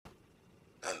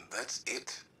And that's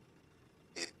it?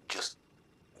 It just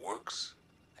works?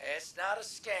 It's not a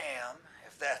scam,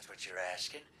 if that's what you're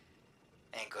asking.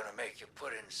 Ain't gonna make you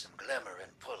put in some glimmer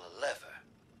and pull a lever.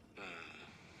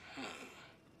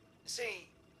 See,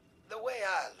 the way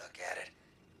I look at it,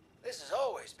 this has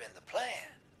always been the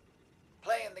plan.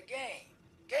 Playing the game,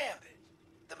 Gambit,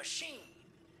 the machine,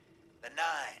 the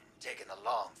Nine taking the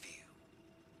long view.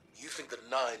 You think the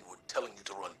Nine were telling you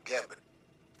to run Gambit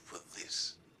for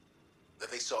this?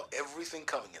 That they saw everything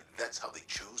coming and that's how they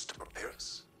choose to prepare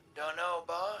us? Don't know,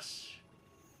 boss.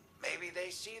 Maybe they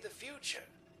see the future.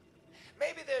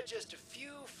 Maybe they're just a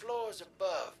few floors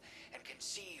above and can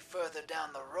see further down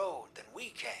the road than we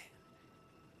can.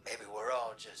 Maybe we're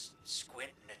all just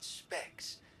squinting at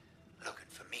specks, looking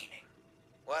for meaning.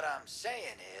 What I'm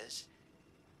saying is,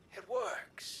 it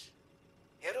works.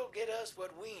 It'll get us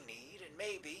what we need, and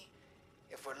maybe,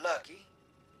 if we're lucky,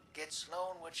 get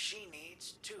Sloane what she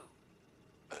needs too.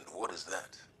 And what is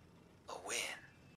that?